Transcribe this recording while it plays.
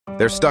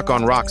They're stuck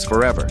on rocks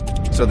forever,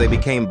 so they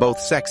became both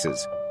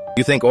sexes.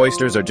 You think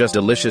oysters are just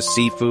delicious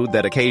seafood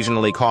that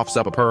occasionally coughs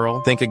up a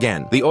pearl? Think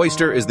again. The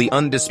oyster is the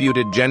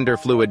undisputed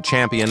gender-fluid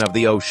champion of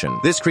the ocean.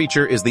 This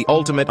creature is the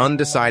ultimate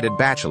undecided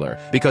bachelor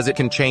because it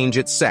can change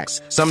its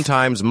sex,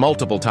 sometimes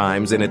multiple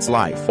times in its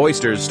life.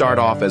 Oysters start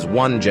off as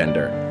one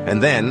gender,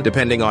 and then,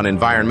 depending on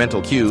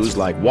environmental cues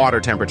like water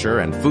temperature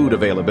and food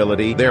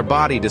availability, their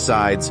body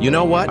decides, you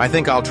know what, I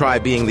think I'll try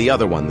being the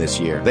other one this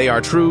year. They are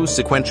true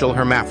sequential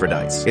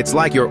hermaphrodites. It's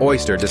like your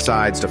oyster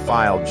decides to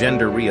file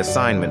gender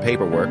reassignment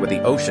paperwork with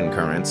the ocean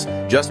currents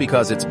just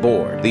because it's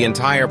bored. The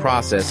entire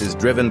process is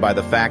driven by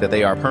the fact that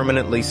they are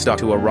permanently stuck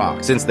to a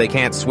rock. Since they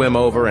can't swim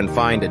over and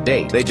find a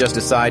date, they just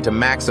decide to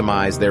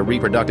maximize their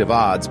reproductive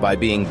odds by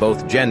being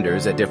both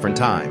genders at different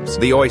times.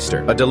 The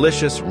oyster, a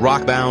delicious,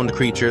 rock-bound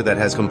creature that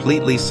has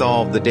completely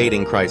solved the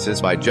dating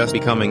crisis by just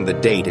becoming the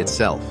date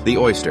itself. The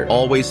oyster,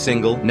 always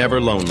single,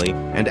 never lonely,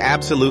 and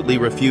absolutely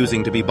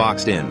refusing to be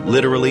boxed in,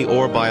 literally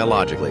or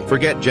biologically.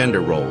 Forget gender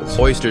roles.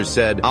 Oysters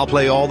said, "I'll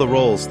play all the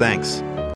roles, thanks."